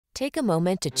Take a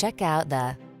moment to check out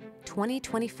the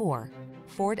 2024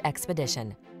 Ford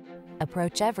Expedition.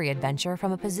 Approach every adventure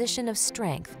from a position of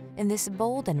strength in this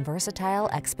bold and versatile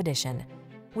Expedition.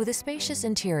 With a spacious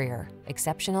interior,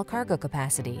 exceptional cargo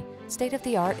capacity,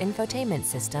 state-of-the-art infotainment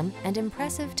system, and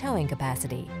impressive towing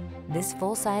capacity, this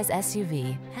full-size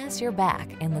SUV has your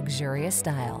back in luxurious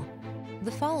style. The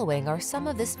following are some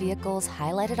of this vehicle's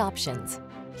highlighted options: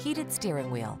 heated steering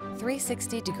wheel,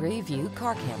 360-degree view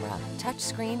car camera,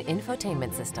 touchscreen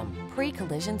infotainment system,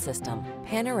 pre-collision system,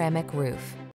 panoramic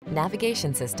roof,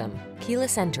 navigation system,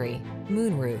 keyless entry,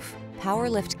 moonroof, power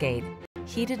liftgate,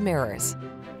 heated mirrors.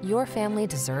 Your family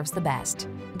deserves the best.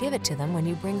 Give it to them when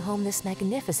you bring home this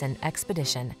magnificent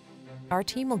Expedition. Our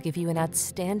team will give you an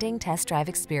outstanding test drive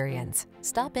experience.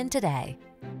 Stop in today.